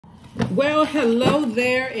Well, hello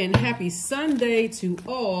there and happy Sunday to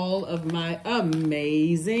all of my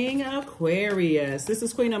amazing Aquarius. This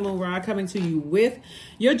is Queen Amun Ra coming to you with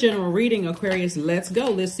your general reading, Aquarius. Let's go.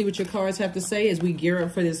 Let's see what your cards have to say as we gear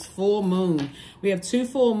up for this full moon. We have two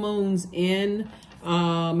full moons in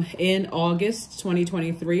August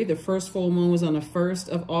 2023. The first full moon was on the 1st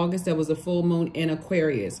of August. That was a full moon in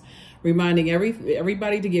Aquarius, reminding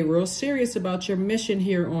everybody to get real serious about your mission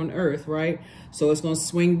here on Earth, right? So it's going to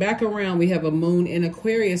swing back around. We have a moon in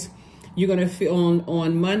Aquarius. You're going to feel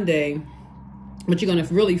on Monday, but you're going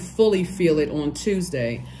to really fully feel it on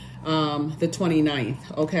Tuesday, the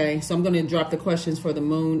 29th. Okay, so I'm going to drop the questions for the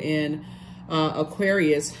moon in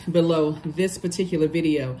Aquarius below this particular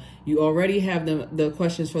video. You already have the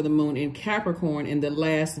questions for the moon in Capricorn in the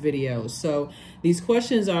last video. So these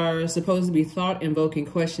questions are supposed to be thought-invoking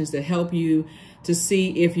questions to help you to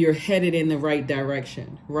see if you're headed in the right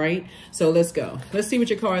direction, right? So let's go. Let's see what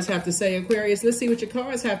your cards have to say, Aquarius. Let's see what your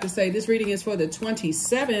cards have to say. This reading is for the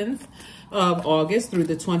 27th of August through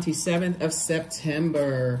the 27th of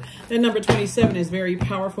September. The number 27 is very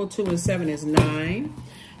powerful. 2 and 7 is 9.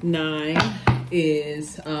 9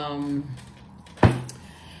 is the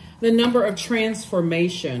number of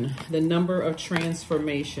transformation. The number of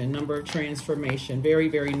transformation. Number of transformation. Very,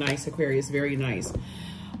 very nice, Aquarius. Very nice.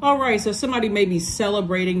 All right, so somebody may be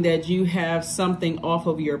celebrating that you have something off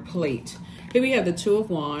of your plate. Here we have the 2 of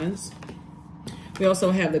Wands. We also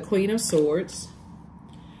have the Queen of Swords.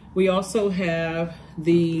 We also have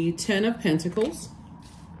the 10 of Pentacles.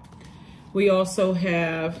 We also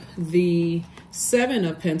have the 7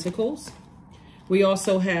 of Pentacles. We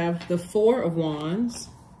also have the 4 of Wands.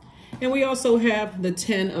 And we also have the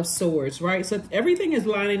 10 of Swords, right? So everything is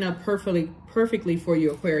lining up perfectly for you,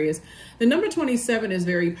 Aquarius. The number 27 is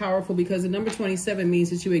very powerful because the number 27 means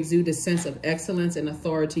that you exude a sense of excellence and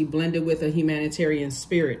authority blended with a humanitarian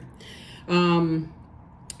spirit.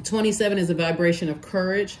 27 is a vibration of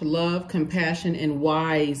courage, love, compassion, and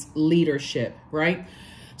wise leadership, right?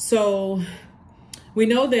 So we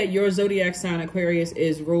know that your zodiac sign, Aquarius,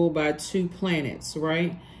 is ruled by 2 planets,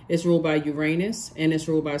 right? It's ruled by Uranus and it's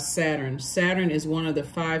ruled by Saturn. Saturn is one of the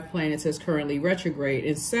 5 planets that's currently retrograde.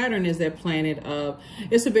 And Saturn is that planet of,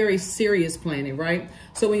 it's a very serious planet, right?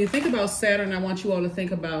 So when you think about Saturn, I want you all to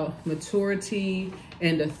think about maturity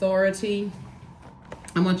and authority.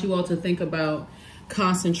 I want you all to think about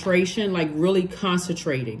concentration, like really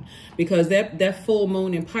concentrating. Because that full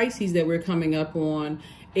moon in Pisces that we're coming up on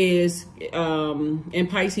is, and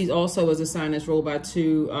Pisces also is a sign that's ruled by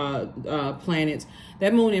 2 planets.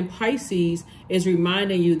 That moon in Pisces is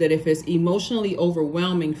reminding you that if it's emotionally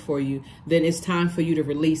overwhelming for you, then it's time for you to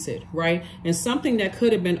release it, right? And something that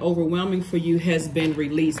could have been overwhelming for you has been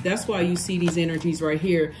released. That's why you see these energies right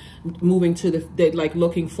here moving to like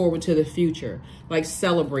looking forward to the future, like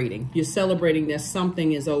celebrating. You're celebrating that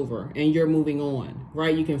something is over and you're moving on,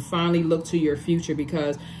 right? You can finally look to your future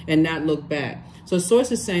and not look back. So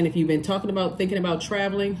Source is saying if you've been thinking about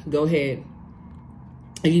traveling, go ahead.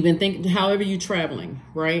 If you've been thinking, however you're traveling,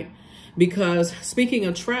 right? Because speaking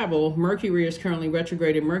of travel, Mercury is currently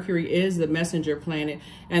retrograded. Mercury is the messenger planet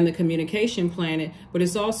and the communication planet, but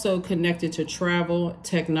it's also connected to travel,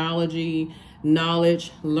 technology,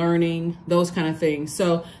 knowledge, learning, those kind of things.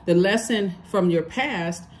 So the lesson from your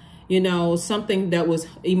past, you know, something that was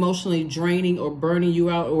emotionally draining or burning you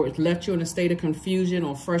out or left you in a state of confusion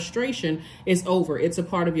or frustration is over. It's a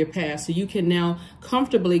part of your past. So you can now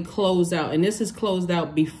comfortably close out. And this is closed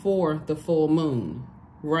out before the full moon,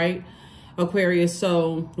 right, Aquarius?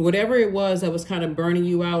 So whatever it was that was kind of burning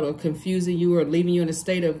you out or confusing you or leaving you in a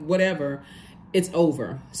state of whatever, it's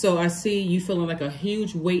over. So I see you feeling like a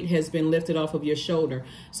huge weight has been lifted off of your shoulder.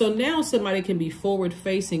 So now somebody can be forward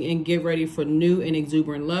facing and get ready for new and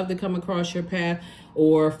exuberant love to come across your path,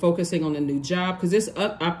 or focusing on a new job, because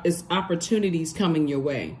it's opportunities coming your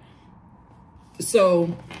way.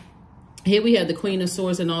 So here we have the Queen of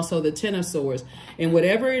Swords and also the 10 of Swords. And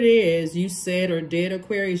whatever it is you said or did,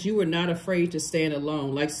 Aquarius, you were not afraid to stand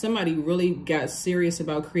alone. Like somebody really got serious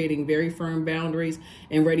about creating very firm boundaries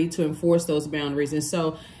and ready to enforce those boundaries. And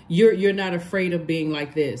so you're not afraid of being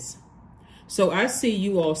like this. So I see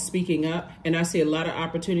you all speaking up, and I see a lot of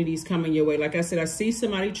opportunities coming your way. Like I said, I see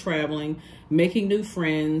somebody traveling, making new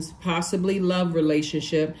friends, possibly love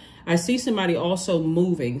relationship. I see somebody also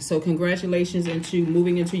moving. So congratulations into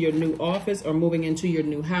moving into your new office or moving into your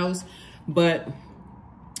new house. But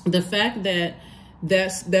the fact that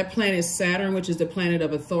that planet Saturn, which is the planet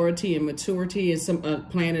of authority and maturity, is a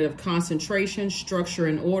planet of concentration, structure,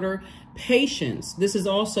 and order, Patience. This is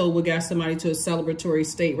also what got somebody to a celebratory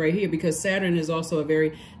state right here, because Saturn is also a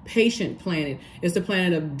very patient planet. It's the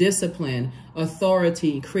planet of discipline,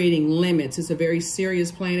 authority, creating limits. It's a very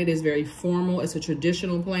serious planet. It's very formal. It's a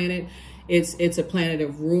traditional planet. It's a planet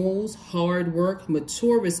of rules, hard work,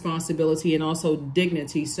 mature responsibility, and also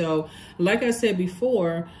dignity. So like I said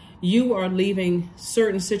before, you are leaving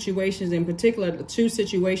certain situations in particular, 2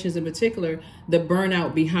 situations in particular, the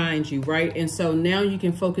burnout behind you, right? And so now you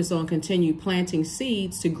can focus on continue planting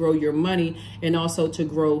seeds to grow your money and also to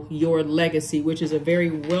grow your legacy, which is a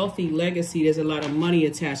very wealthy legacy. There's a lot of money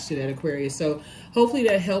attached to that, Aquarius. So hopefully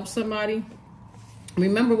that helps somebody.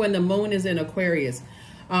 Remember, when the moon is in Aquarius,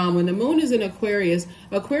 when the moon is in Aquarius,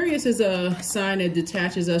 Aquarius is a sign that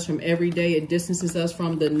detaches us from every day. It distances us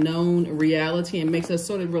from the known reality and makes us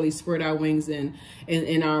sort of really spread our wings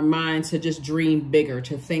in our minds to just dream bigger,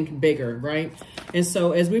 to think bigger, right? And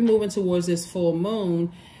so as we're moving towards this full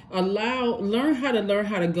moon, learn how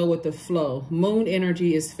to go with the flow. Moon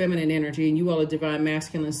energy is feminine energy, and you all are divine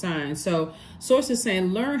masculine sign. So Source is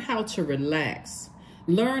saying, learn how to relax.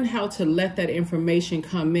 Learn how to let that information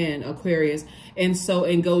come in, Aquarius,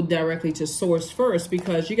 and go directly to source first,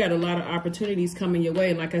 because you got a lot of opportunities coming your way.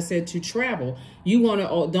 And like I said, to travel, you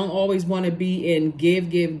don't always want to be in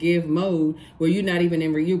give mode where you're not even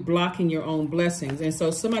you're blocking your own blessings. And so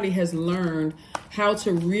somebody has learned how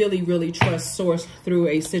to really trust source through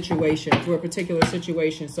a situation, through a particular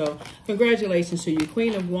situation. So congratulations to you.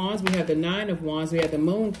 Queen of Wands, we have the 9 of Wands, we have the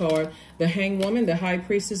Moon card, the Hanged Woman, the High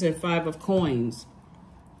Priestess, and 5 of Coins.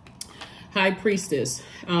 High Priestess,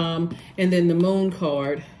 and then the Moon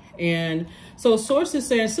card. And so Source is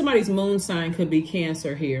saying somebody's moon sign could be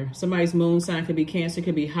Cancer here. Somebody's moon sign could be Cancer,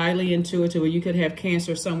 could be highly intuitive, or you could have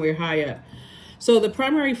Cancer somewhere high up. So the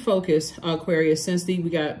primary focus, Aquarius, since we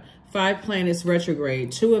got 5 planets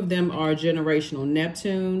retrograde, 2 of them are generational.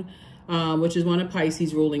 Neptune, which is one of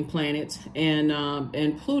Pisces' ruling planets,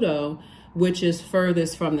 and Pluto, which is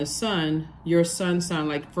furthest from the sun, your sun sign,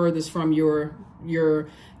 like furthest from your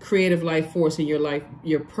creative life force and your life,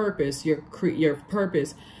 your purpose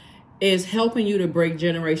is helping you to break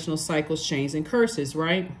generational cycles, chains, and curses,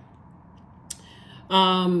 right?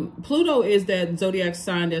 Pluto is that zodiac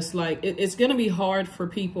sign that's like, it's going to be hard for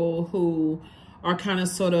people who are kind of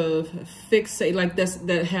sort of fixate, like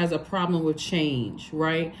that has a problem with change,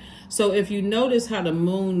 right? So if you notice how the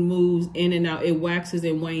moon moves in and out, it waxes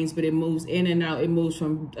and wanes, but it moves in and out. It moves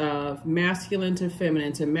from masculine to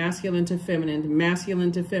feminine, to masculine to feminine,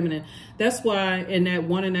 masculine to feminine. That's why in that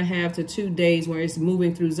 1.5 to 2 days where it's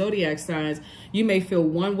moving through zodiac signs, you may feel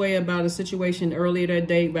one way about a situation earlier that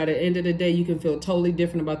day. By the end of the day, you can feel totally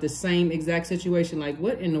different about the same exact situation. Like,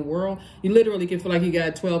 what in the world? You literally can feel like you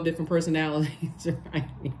got 12 different personalities, right?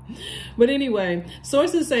 But anyway,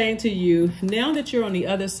 Source is saying to you, now that you're on the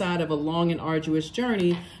other side of a long and arduous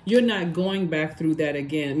journey, you're not going back through that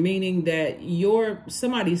again, meaning that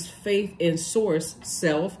somebody's faith in Source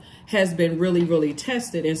self has been really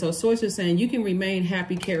tested. And so Source is saying you can remain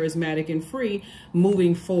happy, charismatic, and free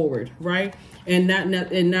moving forward, right? And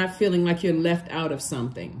not feeling like you're left out of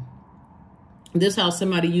something. This is how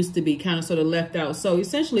somebody used to be kind of sort of left out. So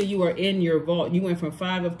essentially you are in your vault. You went from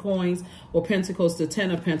 5 of Coins or Pentacles to 10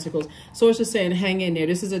 of Pentacles. Source is saying hang in there.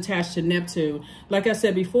 This is attached to Neptune. Like I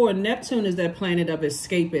said before, Neptune is that planet of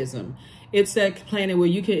escapism. It's that planet where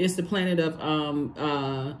it's the planet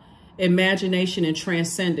of imagination and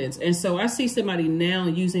transcendence. And so I see somebody now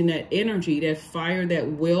using that energy, that fire, that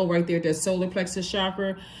will right there, that solar plexus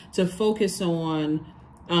chakra, to focus on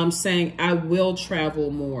saying, I will travel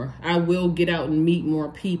more. I will get out and meet more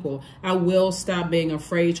people. I will stop being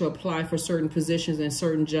afraid to apply for certain positions and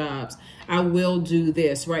certain jobs. I will do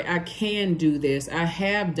this, right? I can do this. I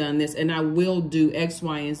have done this, and I will do X,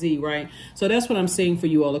 Y, and Z, right? So that's what I'm seeing for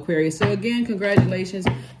you all, Aquarius. So again, congratulations,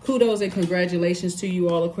 kudos and congratulations to you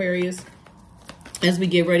all, Aquarius, as we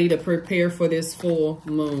get ready to prepare for this full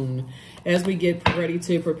moon. As we get ready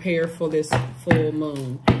to prepare for this full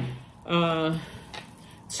moon.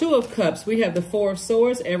 2 of Cups, we have the 4 of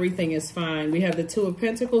Swords, everything is fine. We have the 2 of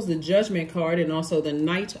Pentacles, the Judgment card, and also the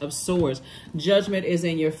Knight of Swords. Judgment is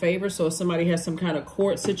in your favor, so if somebody has some kind of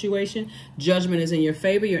court situation, judgment is in your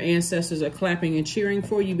favor. Your ancestors are clapping and cheering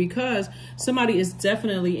for you because somebody is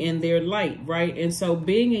definitely in their light, right? And so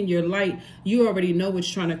being in your light, you already know what's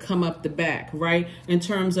trying to come up the back, right? In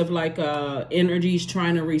terms of like energies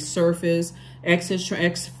trying to resurface,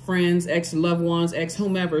 ex-friends, ex-loved ones,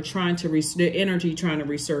 ex-whomever, the energy trying to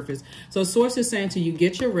resurface. So Source is saying to you,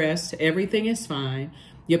 get your rest. Everything is fine.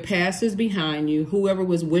 Your past is behind you. Whoever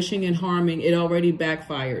was wishing and harming, it already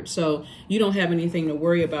backfired. So you don't have anything to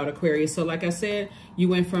worry about, Aquarius. So like I said, you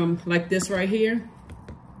went from like this right here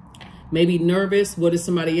maybe nervous. What is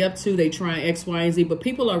somebody up to? They trying X, Y, and Z. But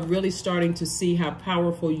people are really starting to see how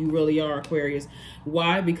powerful you really are, Aquarius.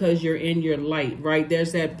 Why? Because you're in your light, right?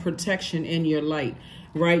 There's that protection in your light,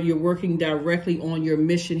 right? You're working directly on your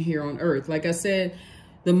mission here on Earth. Like I said,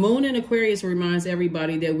 the moon in Aquarius reminds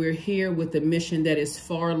everybody that we're here with a mission that is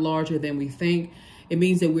far larger than we think. It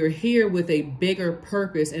means that we're here with a bigger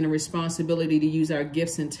purpose and a responsibility to use our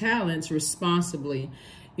gifts and talents responsibly,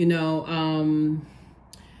 you know,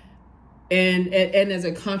 and as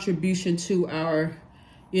a contribution to our,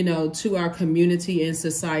 you know, to our community and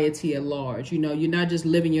society at large. You know, you're not just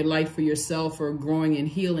living your life for yourself or growing and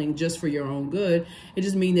healing just for your own good. It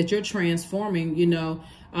just means that you're transforming, you know,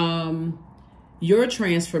 your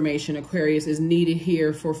transformation, Aquarius, is needed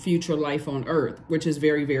here for future life on Earth, which is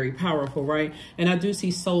very, very powerful, right? And I do see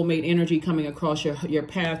soulmate energy coming across your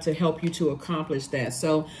path to help you to accomplish that.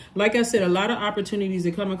 So, like I said, a lot of opportunities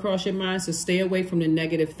that come across your mind, so stay away from the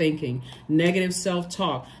negative thinking, negative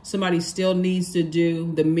self-talk. Somebody still needs to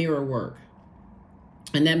do the mirror work.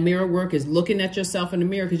 And that mirror work is looking at yourself in the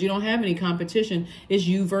mirror, because you don't have any competition. It's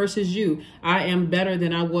you versus you. I am better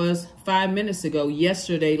than I was 5 minutes ago,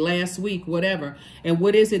 yesterday, last week, whatever. And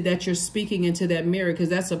what is it that you're speaking into that mirror? Because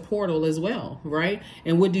that's a portal as well, right?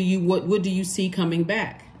 And what do you see coming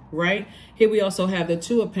back, right? Here we also have the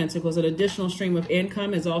Two of Pentacles. An additional stream of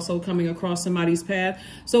income is also coming across somebody's path.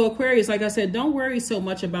 So Aquarius, like I said, don't worry so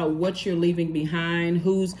much about what you're leaving behind,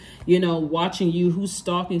 who's, you know, watching you, who's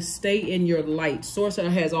stalking. Stay in your light. Source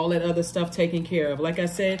has all that other stuff taken care of. Like I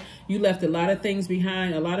said, you left a lot of things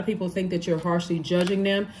behind. A lot of people think that you're harshly judging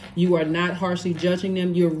them. You are not harshly judging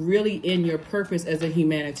them. You're really in your purpose as a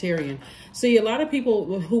humanitarian. See, a lot of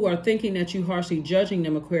people who are thinking that you're harshly judging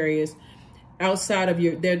them, Aquarius, outside of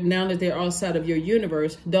now that they're outside of your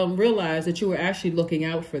universe, don't realize that you were actually looking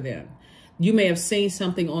out for them. You may have seen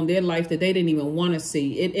something on their life that they didn't even want to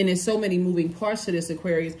see. And there's so many moving parts to this,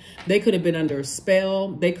 Aquarius. They could have been under a spell.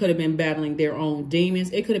 They could have been battling their own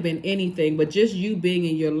demons. It could have been anything, but just you being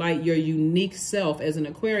in your light, your unique self as an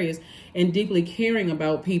Aquarius, and deeply caring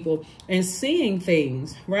about people and seeing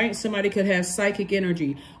things, right? Somebody could have psychic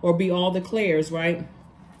energy or be all the clairs, right?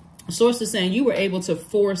 Source is saying you were able to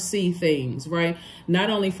foresee things, right?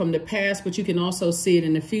 Not only from the past, but you can also see it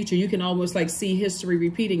in the future. You can almost like see history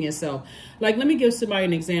repeating itself. Like, let me give somebody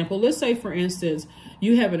an example. Let's say, for instance,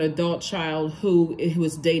 you have an adult child who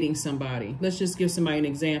was dating somebody. Let's just give somebody an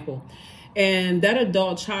example. And that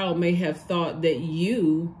adult child may have thought that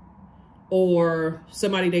you or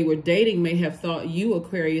somebody they were dating may have thought you,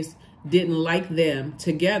 Aquarius, didn't like them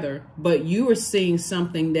together, but you were seeing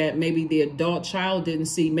something that maybe the adult child didn't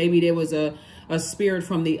see. Maybe there was a spirit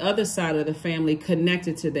from the other side of the family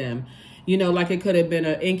connected to them. You know, like it could have been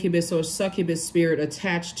an incubus or succubus spirit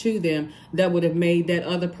attached to them that would have made that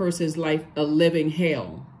other person's life a living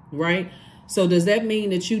hell, right? So does that mean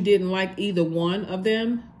that you didn't like either one of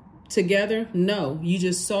them together? No, you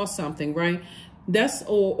just saw something, right? That's,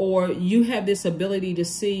 or you have this ability to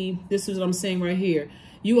see, this is what I'm saying right here.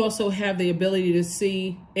 You also have the ability to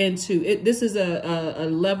see into it. This is a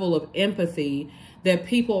level of empathy that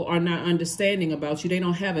people are not understanding about you. They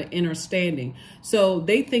don't have an understanding. So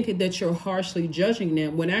they think that you're harshly judging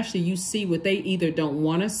them when actually you see what they either don't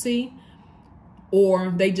want to see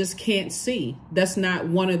or they just can't see. That's not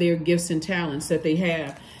one of their gifts and talents that they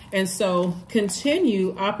have. And so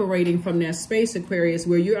continue operating from that space, Aquarius,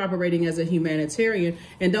 where you're operating as a humanitarian,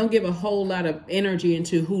 and don't give a whole lot of energy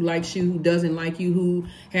into who likes you, who doesn't like you, who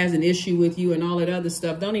has an issue with you and all that other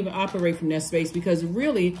stuff. Don't even operate from that space, because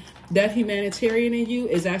really that humanitarian in you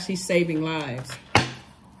is actually saving lives.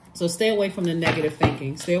 So stay away from the negative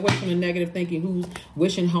thinking. Stay away from the negative thinking, who's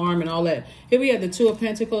wishing harm and all that. Here we have the Two of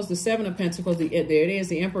Pentacles, the Seven of Pentacles. There it is,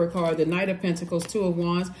 the Emperor card, the Knight of Pentacles, Two of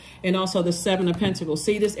Wands, and also the Seven of Pentacles.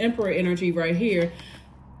 See, this Emperor energy right here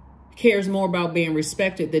cares more about being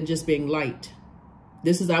respected than just being liked.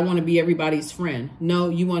 This is, I want to be everybody's friend. No,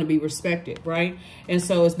 you want to be respected, right? And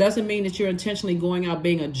so it doesn't mean that you're intentionally going out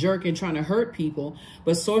being a jerk and trying to hurt people.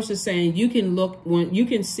 But Source is saying you can look, when you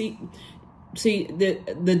can see... See,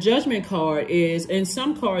 the Judgment card is, in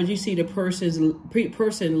some cards, you see the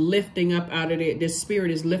person lifting up out of their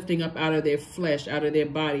spirit is lifting up out of their flesh, out of their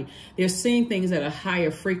body. They're seeing things at a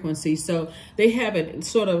higher frequency. So they have it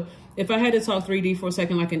sort of, if I had to talk 3D for a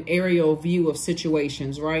second, like an aerial view of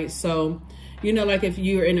situations, right? So, you know, like if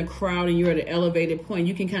you're in a crowd and you're at an elevated point,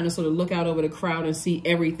 you can kind of sort of look out over the crowd and see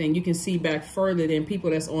everything. You can see back further than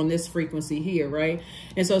people that's on this frequency here, right?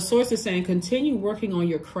 And so Source is saying, continue working on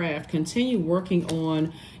your craft. Continue working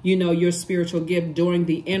on, you know, your spiritual gift, doing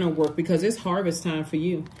the inner work, because it's harvest time for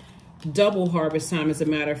you. double harvest time. As a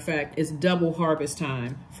matter of fact, it's double harvest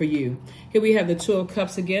time for you. Here we have the Two of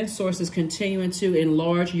Cups again. Source is continuing to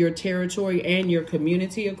enlarge your territory and your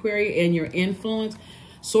community, Aquarius, and your influence.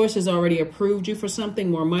 Source has already approved you for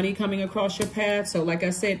something, more money coming across your path. So like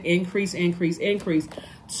I said, increase, increase, increase.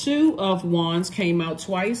 Two of Wands came out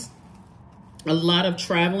twice. A lot of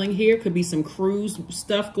traveling here. Could be some cruise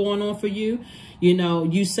stuff going on for you. You know,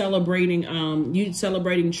 you celebrating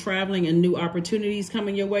traveling and new opportunities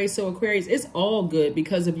coming your way. So Aquarius, it's all good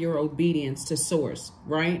because of your obedience to source,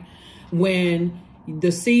 right? When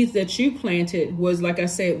the seeds that you planted was, like I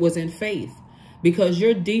said, was in faith. Because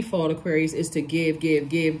your default, Aquarius, is to give, give,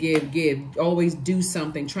 give, give, give. Always do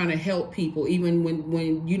something, trying to help people, even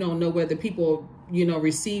when you don't know whether people, you know,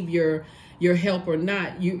 receive your help or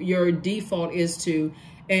not. Your default is to,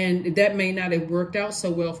 and that may not have worked out so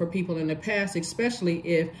well for people in the past, especially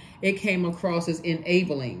if it came across as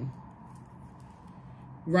enabling,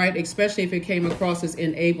 right? Especially if it came across as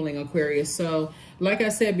enabling, Aquarius. So like I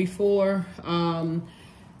said before,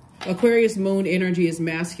 Aquarius moon energy is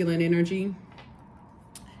masculine energy.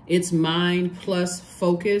 It's mind plus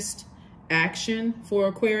focused action for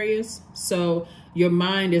Aquarius. So your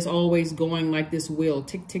mind is always going like this wheel.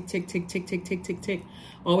 Tick, tick, tick, tick, tick, tick, tick, tick, tick.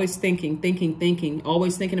 Always thinking, thinking, thinking.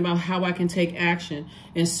 Always thinking about how I can take action.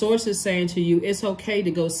 And Source is saying to you, it's okay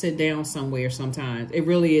to go sit down somewhere sometimes. It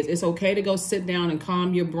really is. It's okay to go sit down and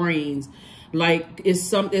calm your brains. Like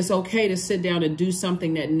it's okay to sit down and do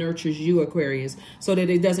something that nurtures you, Aquarius, so that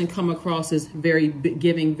it doesn't come across as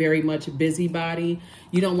giving very much busybody.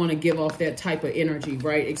 You don't want to give off that type of energy,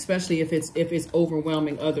 right? Especially if it's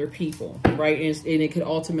overwhelming other people, right? And it could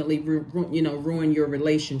ultimately, ruin your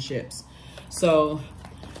relationships. So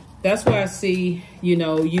that's why I see, you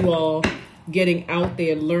all getting out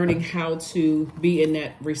there, learning how to be in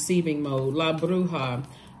that receiving mode. La Bruja.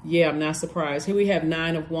 Yeah, I'm not surprised. Here we have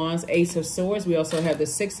Nine of Wands, Ace of Swords. We also have the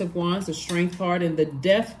Six of Wands, the Strength card, and the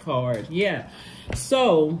Death card. Yeah.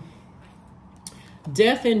 So,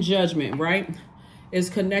 Death and Judgment, right, is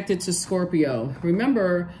connected to Scorpio.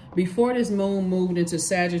 Remember, before this moon moved into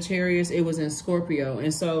Sagittarius, it was in Scorpio.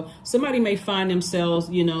 And so somebody may find themselves,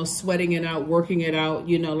 sweating it out, working it out,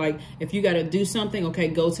 like if you got to do something, okay,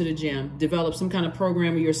 go to the gym, develop some kind of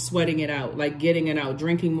program where you're sweating it out, like getting it out,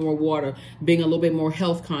 drinking more water, being a little bit more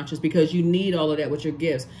health conscious, because you need all of that with your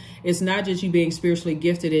gifts. It's not just you being spiritually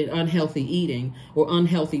gifted in unhealthy eating or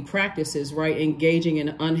unhealthy practices, right? Engaging in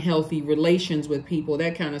unhealthy relations with people,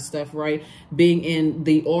 that kind of stuff, right? Being in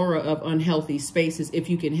the aura of unhealthy spaces, if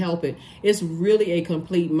you can help it. It's really a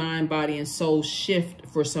complete mind, body, and soul shift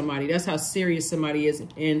for somebody. That's how serious somebody is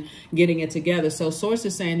in getting it together. So Source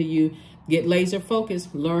is saying to you, get laser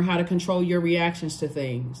focused, learn how to control your reactions to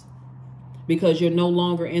things, because you're no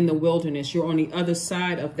longer in the wilderness. You're on the other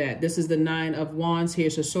side of that. This is the Nine of Wands here.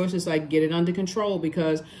 So Source is like, get it under control,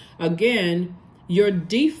 because again, your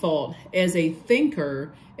default as a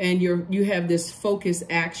thinker, and you have this focused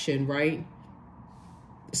action, right?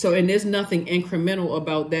 So, and there's nothing incremental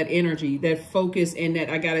about that energy, that focus, and that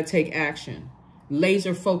I got to take action.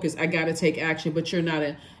 Laser focus, I got to take action, but you're not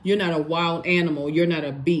a wild animal. You're not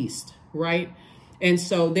a beast, right? And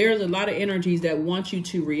so there's a lot of energies that want you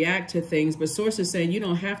to react to things, but Source is saying you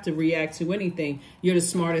don't have to react to anything. You're the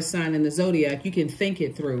smartest sign in the Zodiac. You can think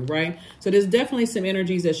it through, right? So there's definitely some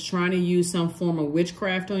energies that's trying to use some form of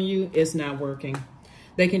witchcraft on you. It's not working.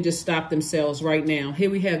 They can just stop themselves right now.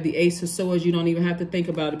 Here we have the Ace of Swords. You don't even have to think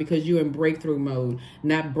about it, because you're in breakthrough mode,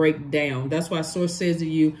 not breakdown. That's why Source says to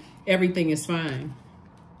you, everything is fine.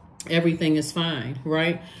 Everything is fine,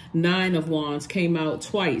 right? Nine of Wands came out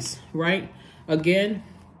twice, right? Again,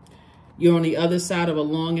 you're on the other side of a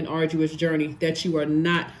long and arduous journey that you are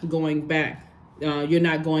not going back. You're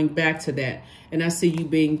not going back to that. And I see you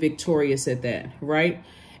being victorious at that, right?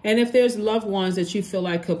 And if there's loved ones that you feel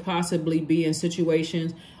like could possibly be in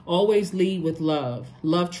situations, always lead with love.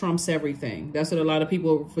 Love trumps everything. That's what a lot of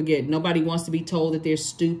people forget. Nobody wants to be told that they're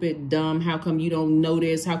stupid, dumb. How come you don't know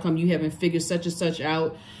this? How come you haven't figured such and such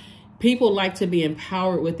out? People like to be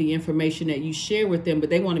empowered with the information that you share with them, but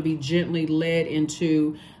they want to be gently led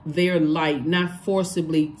into their light, not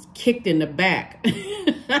forcibly kicked in the back.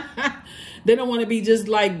 They don't want to be just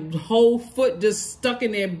like whole foot just stuck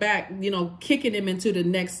in their back, kicking them into the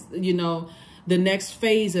next, the next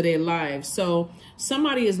phase of their lives. So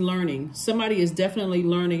somebody is learning. Somebody is definitely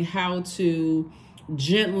learning how to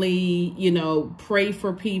gently, pray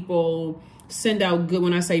for people, send out good.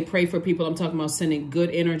 When I say pray for people, I'm talking about sending good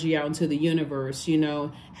energy out into the universe,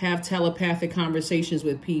 have telepathic conversations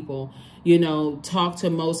with people, talk to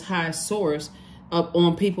Most High Source up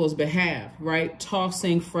on people's behalf, right?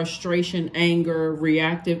 Tossing frustration, anger,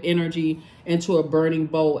 reactive energy into a burning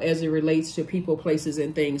bowl as it relates to people, places,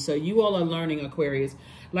 and things. So you all are learning, Aquarius.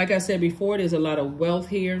 Like I said before, there's a lot of wealth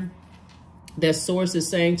here. That source is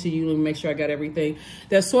saying to you, let me make sure I got everything.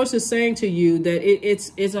 That source is saying to you that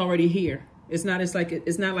it's already here. It's not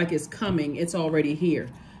like it's coming. It's already here.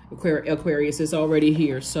 Aquarius, is already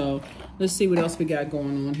here. So let's see what else we got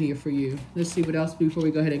going on here for you. Let's see what else before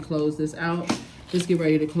we go ahead and close this out. Let's get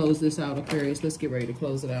ready to close this out, Aquarius. Let's get ready to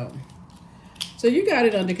close it out. So you got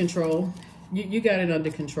it under control. You got it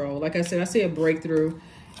under control. Like I said, I see a breakthrough.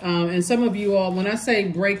 And some of you all, when I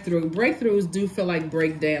say breakthroughs do feel like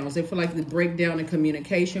breakdowns. They feel like the breakdown in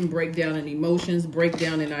communication, breakdown in emotions,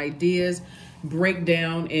 breakdown in ideas,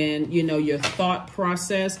 breakdown in, you know, your thought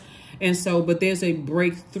process. And so, but there's a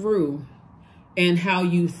breakthrough in how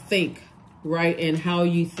you think, right? And how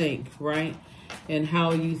you think, right? And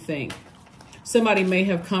how you think. Somebody may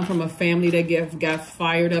have come from a family that got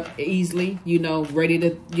fired up easily, you know, ready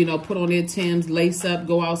to, you know, put on their Timbs, lace up,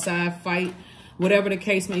 go outside, fight, whatever the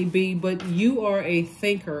case may be. But you are a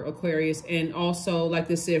thinker, Aquarius, and also, like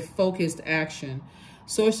they said, focused action.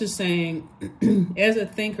 Source is saying, as a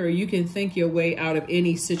thinker, you can think your way out of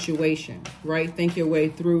any situation, right? Think your way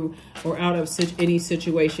through or out of any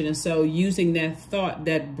situation. And so using that thought,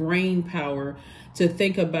 that brain power to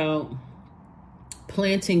think about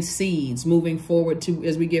planting seeds, moving forward to,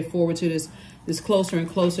 as we get forward to this closer and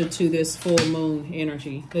closer to this full moon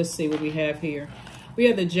energy. Let's see what we have here. We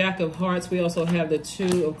have the Jack of Hearts. We also have the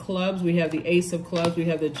Two of Clubs. We have the Ace of Clubs. We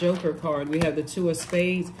have the Joker card. We have the Two of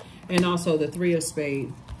Spades and also the Three of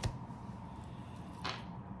Spades.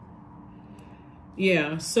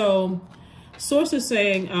 Yeah, so source is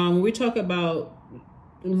saying, when we talk about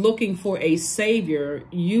looking for a savior,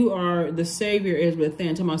 you are, the savior is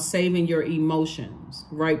within. Talking about saving your emotions,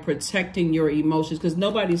 right? Protecting your emotions, because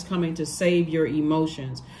nobody's coming to save your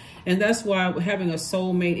emotions. And that's why having a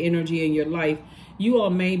soulmate energy in your life, you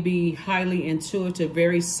all may be highly intuitive,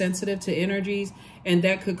 very sensitive to energies, and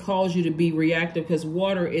that could cause you to be reactive, because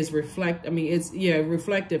water is reflective.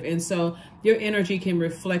 And so your energy can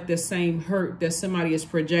reflect the same hurt that somebody is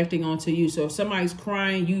projecting onto you. So if somebody's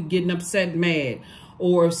crying, you getting upset, mad,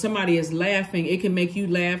 or if somebody is laughing, it can make you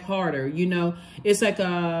laugh harder. You know, it's like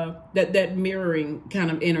that mirroring kind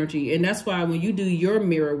of energy. And that's why when you do your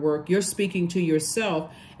mirror work, you're speaking to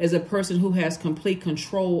yourself as a person who has complete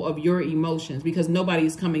control of your emotions, because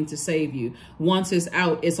nobody's coming to save you. Once it's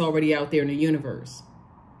out, it's already out there in the universe.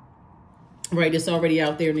 Right? It's already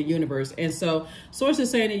out there in the universe. And so source is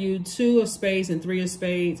saying to you, Two of Spades and Three of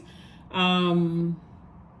Spades.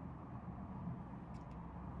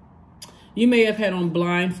 You may have had on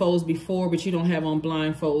blindfolds before, but you don't have on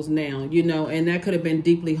blindfolds now, you know, and that could have been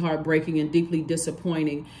deeply heartbreaking and deeply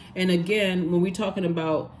disappointing. And again, when we're talking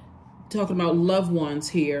about loved ones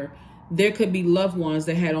here, there could be loved ones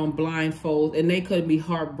that had on blindfolds and they could be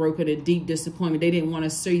heartbroken and deep disappointment. They didn't want to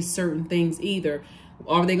see certain things either.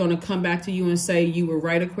 Are they going to come back to you and say you were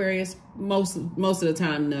right, Aquarius? Most of the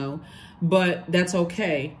time, no, but that's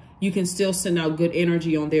okay. You can still send out good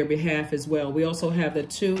energy on their behalf as well. We also have the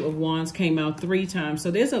Two of Wands came out 3 times.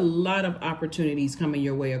 So there's a lot of opportunities coming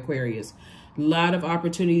your way, Aquarius. A lot of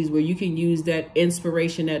opportunities where you can use that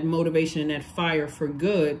inspiration, that motivation, and that fire for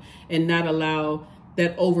good, and not allow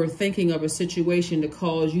that overthinking of a situation to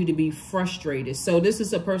cause you to be frustrated. So this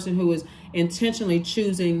is a person who is intentionally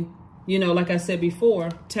choosing, you know, like I said before,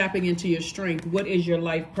 tapping into your strength. What is your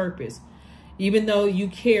life purpose? Even though you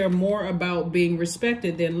care more about being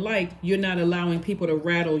respected than liked, you're not allowing people to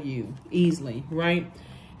rattle you easily, right?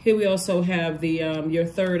 Here we also have the your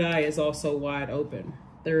third eye is also wide open.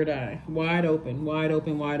 Third eye, wide open, wide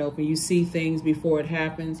open, wide open. You see things before it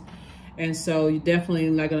happens. And so you're definitely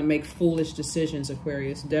not going to make foolish decisions,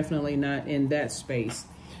 Aquarius. Definitely not in that space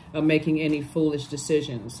of making any foolish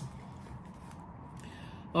decisions.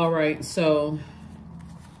 All right, so,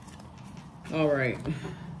 all right.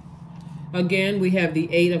 Again, we have the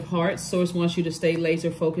Eight of Hearts. Source wants you to stay laser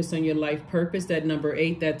focused on your life purpose. That number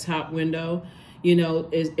 8, that top window, you know,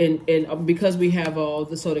 is and because we have all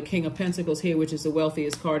the the King of Pentacles here, which is the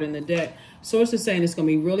wealthiest card in the deck. Source is saying it's going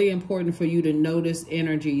to be really important for you to notice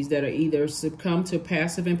energies that are either succumb to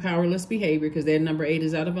passive and powerless behavior, because their number 8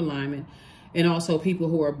 is out of alignment, and also people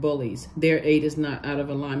who are bullies. Their 8 is not out of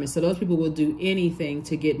alignment. So those people will do anything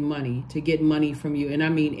to get money from you, and I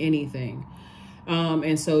mean anything.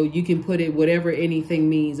 And so you can put it whatever anything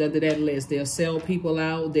means under that list. They'll sell people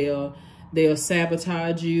out. They'll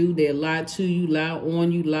sabotage you. They'll lie to you, lie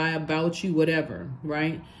on you, lie about you, whatever,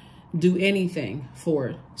 right? Do anything for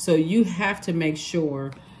it. So you have to make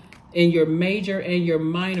sure in your major and your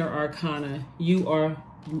minor arcana, you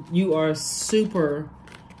are super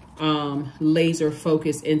laser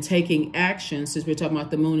focused in taking action, since we're talking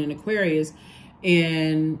about the moon in Aquarius,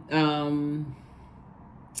 and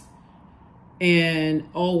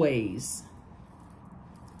always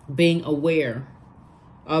being aware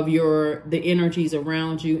of the energies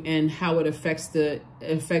around you and how it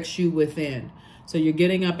affects you within. So you're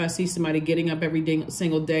getting up. I see somebody getting up every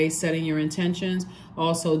single day, setting your intentions,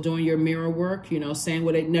 also doing your mirror work, you know, saying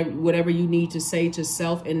whatever you need to say to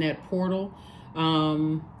self in that portal,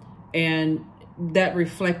 and that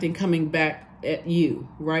reflecting coming back at you,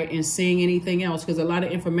 right? And seeing anything else, because a lot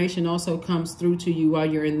of information also comes through to you while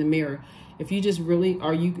you're in the mirror. If you just really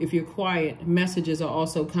if you're quiet, messages are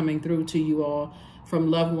also coming through to you all from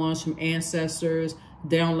loved ones, from ancestors.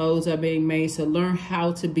 Downloads are being made. So learn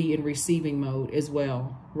how to be in receiving mode as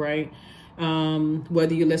well, right?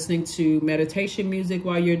 Whether you're listening to meditation music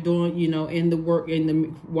while you're doing, you know,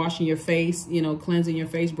 washing your face, you know, cleansing your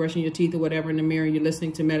face, brushing your teeth or whatever in the mirror, you're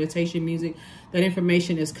listening to meditation music, that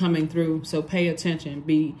information is coming through. So pay attention,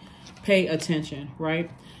 pay attention, right?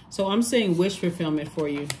 So I'm seeing wish fulfillment for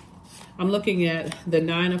you. I'm looking at the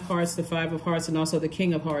 9 of hearts, the 5 of hearts, and also the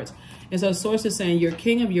King of hearts. And so source is saying you're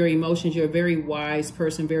king of your emotions. You're a very wise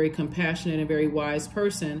person, very compassionate and very wise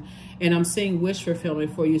person. And I'm seeing wish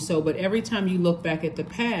fulfillment for you. So, but every time you look back at the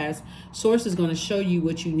past, source is going to show you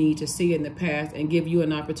what you need to see in the past and give you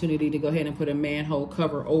an opportunity to go ahead and put a manhole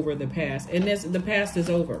cover over the past. And the past is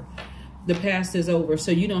over. The past is over.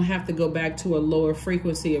 So you don't have to go back to a lower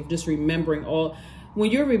frequency of just remembering all. When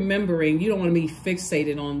you're remembering, you don't want to be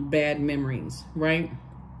fixated on bad memories, right?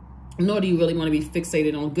 Nor do you really want to be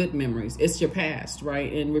fixated on good memories. It's your past, right?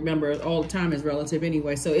 And remember, all time is relative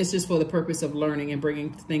anyway. So it's just for the purpose of learning and bringing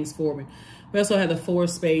things forward. We also have the 4 of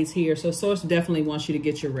spades here. So source definitely wants you to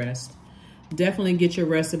get your rest. Definitely get your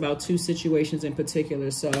rest about 2 situations in particular.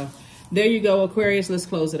 So there you go, Aquarius. Let's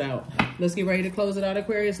close it out. Let's get ready to close it out,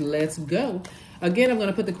 Aquarius. Let's go. Again, I'm going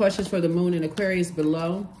to put the questions for the moon in Aquarius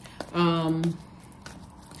below.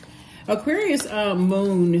 Aquarius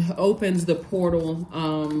moon opens the portal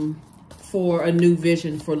for a new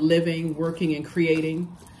vision, for living, working, and creating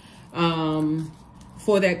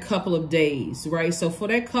for that couple of days, right? So for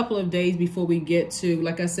that couple of days before we get to,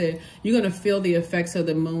 like I said, you're going to feel the effects of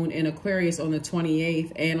the moon in Aquarius on the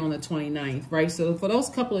 28th and on the 29th, right? So for those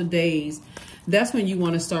couple of days, that's when you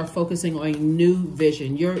want to start focusing on a new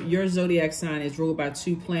vision. Your zodiac sign is ruled by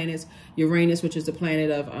 2 planets. Uranus, which is the planet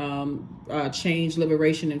of change,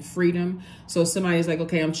 liberation, and freedom. So somebody's like,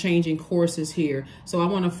 okay, I'm changing courses here. So I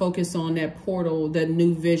want to focus on that portal, that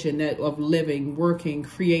new vision, that of living, working,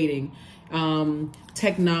 creating,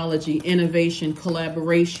 technology, innovation,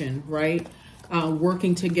 collaboration, right?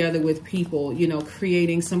 Working together with people, you know,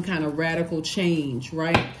 creating some kind of radical change,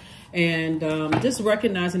 right? And just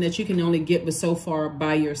recognizing that you can only get but so far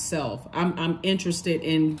by yourself. I'm interested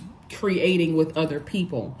in creating with other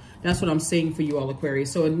people. That's what I'm seeing for you all,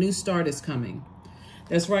 Aquarius. So a new start is coming.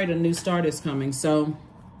 That's right, a new start is coming. So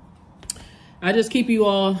I just keep you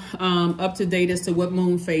all up to date as to what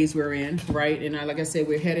moon phase we're in, right? And like I said,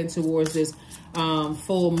 we're heading towards this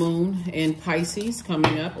full moon in Pisces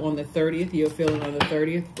coming up on the 30th. You'll feel it on the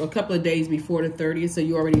 30th, a couple of days before the 30th. So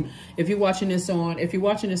you already, if you're watching this on the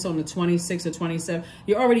 26th or 27th,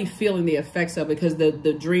 you're already feeling the effects of it, because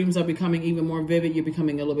the dreams are becoming even more vivid. You're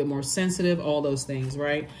becoming a little bit more sensitive, all those things,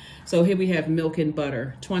 right? So here we have milk and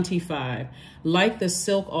butter, 25. Like the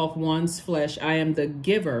silk off one's flesh, I am the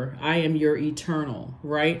giver. I am your eternal,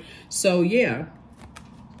 right? So yeah,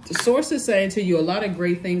 the source is saying to you, a lot of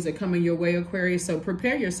great things are coming your way, Aquarius. So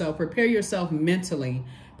prepare yourself mentally,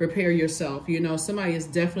 prepare yourself. You know, somebody is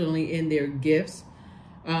definitely in their gifts.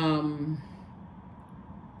 And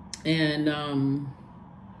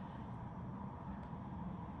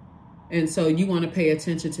so you want to pay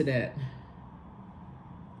attention to that.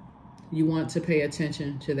 You want to pay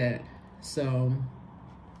attention to that. So,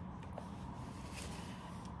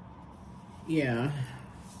 yeah.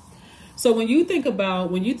 So when you think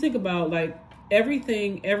about like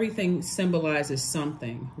everything symbolizes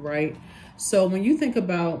something, right? So when you think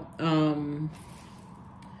about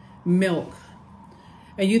milk,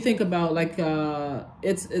 and you think about like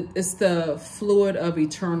it's the fluid of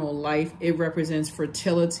eternal life. It represents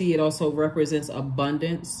fertility. It also represents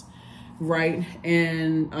abundance, right?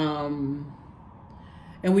 And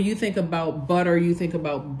when you think about butter, you think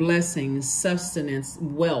about blessings, sustenance,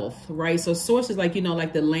 wealth, right? So sources like, you know,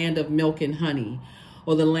 like the land of milk and honey,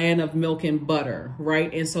 or the land of milk and butter,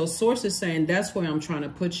 right? And so source is saying that's where I'm trying to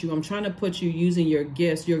put you. I'm trying to put you using your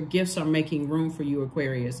gifts. Your gifts are making room for you,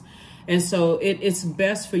 Aquarius. And so it's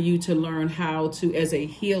best for you to learn how to, as a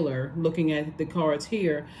healer, looking at the cards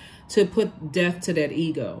here, to put death to that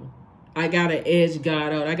ego. I got to edge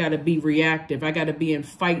God out. I got to be reactive. I got to be in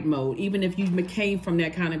fight mode. Even if you came from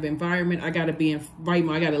that kind of environment, I got to be in fight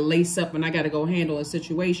mode. I got to lace up and I got to go handle a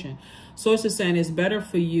situation. Source is saying it's better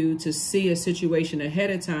for you to see a situation ahead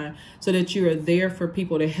of time so that you are there for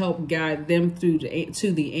people to help guide them through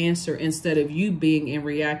to the answer instead of you being in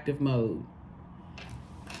reactive mode.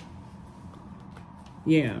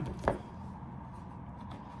 Yeah.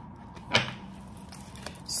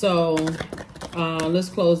 So let's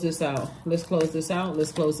close this out. Let's close this out.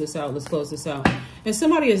 Let's close this out. Let's close this out. And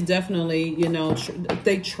somebody is definitely, you know,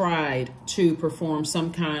 they tried to perform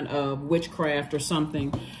some kind of witchcraft or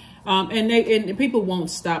something. And people won't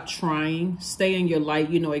stop trying. Stay in your light.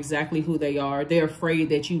 You know exactly who they are. They're afraid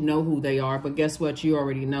that you know who they are. But guess what? You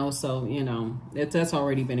already know. So, you know, that's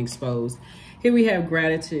already been exposed. Here we have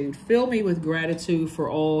gratitude. Fill me with gratitude for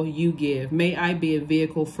all you give. May I be a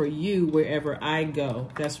vehicle for you wherever I go.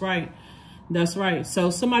 That's right. That's right.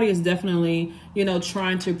 So somebody is definitely, you know,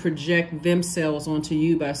 trying to project themselves onto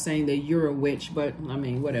you by saying that you're a witch. But, I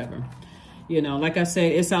mean, whatever. You know, like I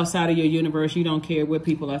said, it's outside of your universe. You don't care what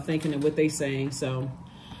people are thinking and what they're saying. So,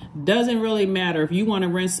 doesn't really matter. If you want to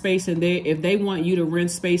rent space in there, if they want you to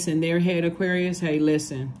rent space in their head, Aquarius, hey,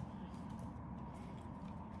 listen.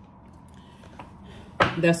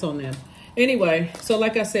 That's on them. Anyway, so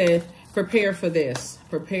like I said, prepare for this.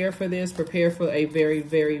 Prepare for this. Prepare for a very,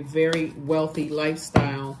 very, very wealthy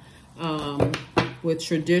lifestyle with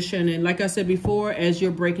tradition. And like I said before, as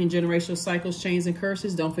you're breaking generational cycles, chains, and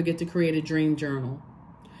curses, don't forget to create a dream journal.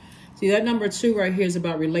 See, that number 2 right here is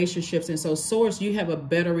about relationships. And so Source, you have a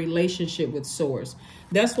better relationship with Source.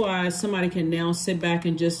 That's why somebody can now sit back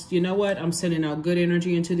and just, you know what? I'm sending out good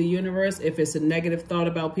energy into the universe. If it's a negative thought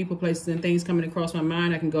about people, places, and things coming across my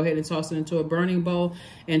mind, I can go ahead and toss it into a burning bowl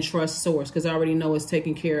and trust Source because I already know it's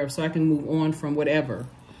taken care of. So I can move on from whatever,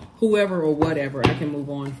 whoever or whatever, I can move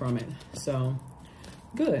on from it. So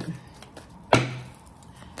good.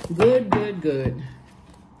 Good, good, good.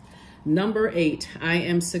 Number 8, I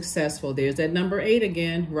am successful. There's that number 8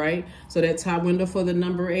 again, right? So that top window for the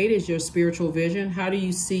number 8 is your spiritual vision. How do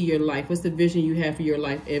you see your life? What's the vision you have for your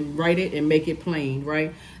life? And write it and make it plain,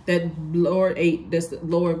 right? That lower 8, that's the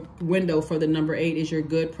lower window for the number 8 is your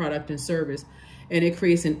good product and service. And it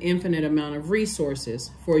creates an infinite amount of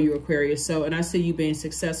resources for you, Aquarius. So, and I see you being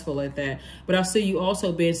successful at that. But I see you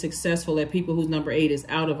also being successful at people whose number 8 is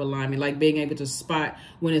out of alignment, like being able to spot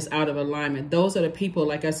when it's out of alignment. Those are the people,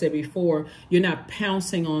 like I said before, you're not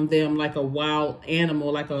pouncing on them like a wild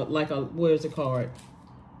animal, like a where's the card?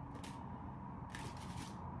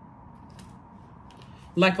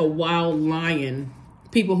 Like a wild lion.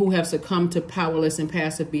 People who have succumbed to powerless and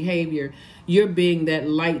passive behavior, you're being that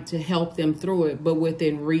light to help them through it, but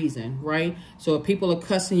within reason, right? So if people are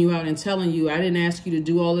cussing you out and telling you, I didn't ask you to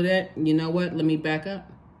do all of that, you know what? Let me back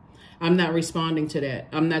up. I'm not responding to that.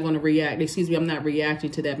 I'm not going to react. Excuse me, I'm not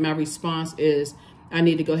reacting to that. My response is, I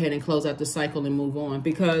need to go ahead and close out the cycle and move on,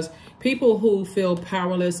 because people who feel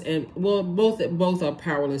powerless and, well, both are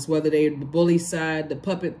powerless, whether they're the bully side, the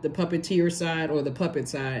puppeteer side, or the puppet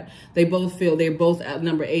side, they both feel they're both out.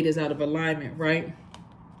 Number 8 is out of alignment, right?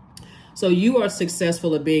 So you are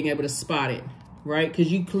successful at being able to spot it, right? Because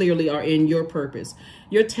you clearly are in your purpose.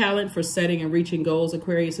 Your talent for setting and reaching goals,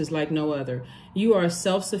 Aquarius, is like no other. You are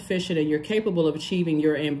self-sufficient and you're capable of achieving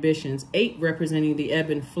your ambitions. 8 representing the ebb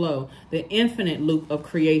and flow, the infinite loop of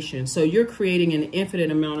creation. So you're creating an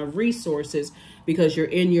infinite amount of resources because you're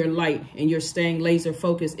in your light and you're staying laser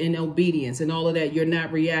focused in obedience and all of that. You're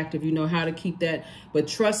not reactive. You know how to keep that. But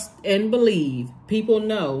trust and believe. People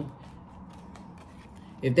know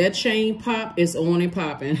if that chain pop, it's on and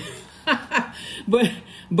popping.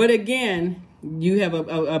 But again, you have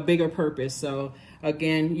a bigger purpose. So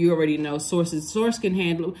again, you already know Source can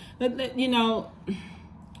handle, you know,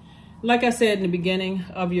 like I said in the beginning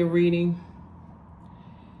of your reading,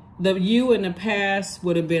 the you in the past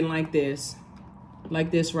would have been like this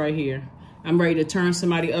right here. I'm ready to turn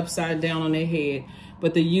somebody upside down on their head.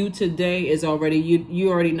 But the you today is already,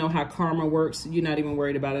 you already know how karma works. You're not even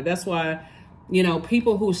worried about it. That's why, you know,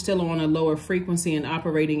 people who are still on a lower frequency and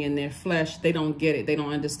operating in their flesh, they don't get it. They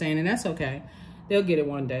don't understand. And that's okay. They'll get it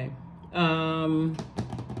one day.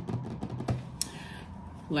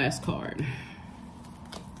 Last card.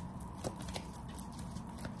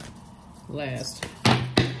 Last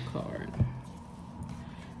card.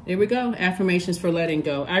 Here we go. Affirmations for letting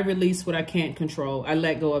go. I release what I can't control. I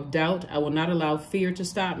let go of doubt. I will not allow fear to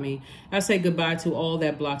stop me. I say goodbye to all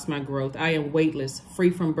that blocks my growth. I am weightless, free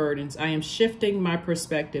from burdens. I am shifting my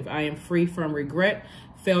perspective. I am free from regret.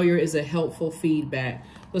 Failure is a helpful feedback.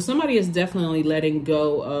 But somebody is definitely letting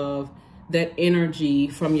go of that energy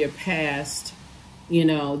from your past, you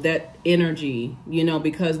know, that energy, you know,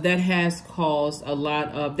 because that has caused a lot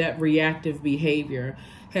of that reactive behavior,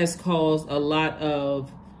 has caused a lot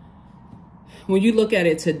of, when you look at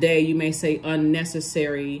it today, you may say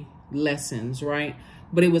unnecessary lessons, right?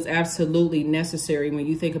 But it was absolutely necessary when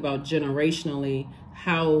you think about generationally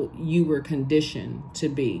how you were conditioned to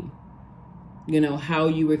be, you know, how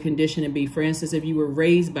you were conditioned to be. For instance, if you were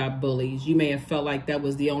raised by bullies, you may have felt like that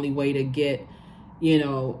was the only way to get, you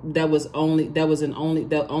know, the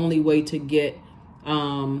only way to get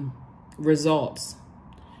results.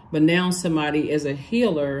 But now somebody as a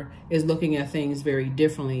healer is looking at things very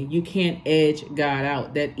differently. You can't edge God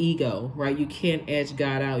out, that ego, right? You can't edge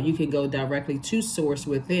God out. You can go directly to source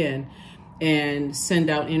within and send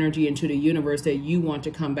out energy into the universe that you want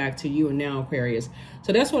to come back to you and now, Aquarius.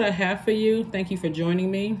 So that's what I have for you. Thank you for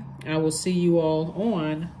joining me. I will see you all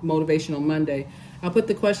on Motivational Monday. I'll put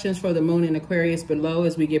the questions for the moon in Aquarius below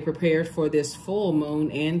as we get prepared for this full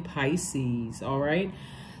moon in Pisces. All right.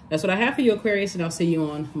 That's what I have for you, Aquarius, and I'll see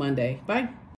you on Monday. Bye.